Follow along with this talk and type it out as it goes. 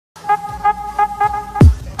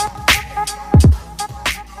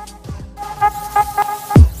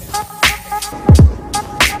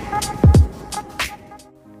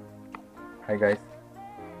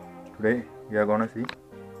Today we are gonna see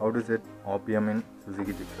how to set RPM in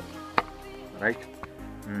Suzuki Gixxer. Right?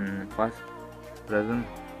 First, press and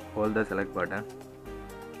hold the select button,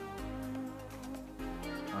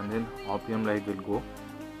 and then RPM light will go.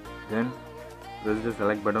 Then press the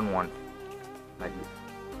select button once, like this.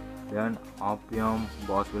 Then RPM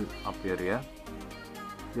box will appear here.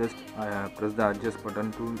 Just press the adjust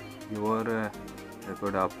button to your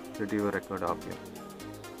record up, set your record RPM.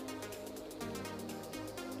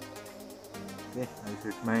 Okay, I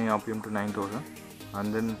set my RPM to 9000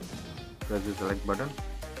 and then press the select button.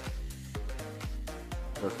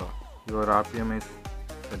 That's all. Your RPM is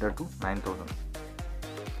set to 9000.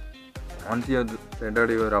 Once you have set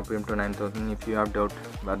your RPM to 9000, if you have doubt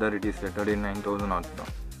whether it is set in 9000 or not,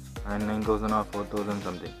 and 9000 or 4000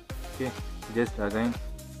 something, okay, just again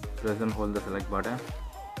press and hold the select button.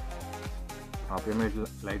 RPM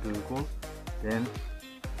light will go. Then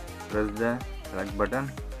press the select button.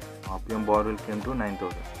 RPM bar will come to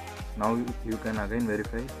 9000. Now you can again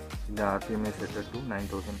verify the RPM is set to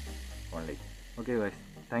 9000 only. Okay guys,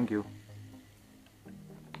 thank you.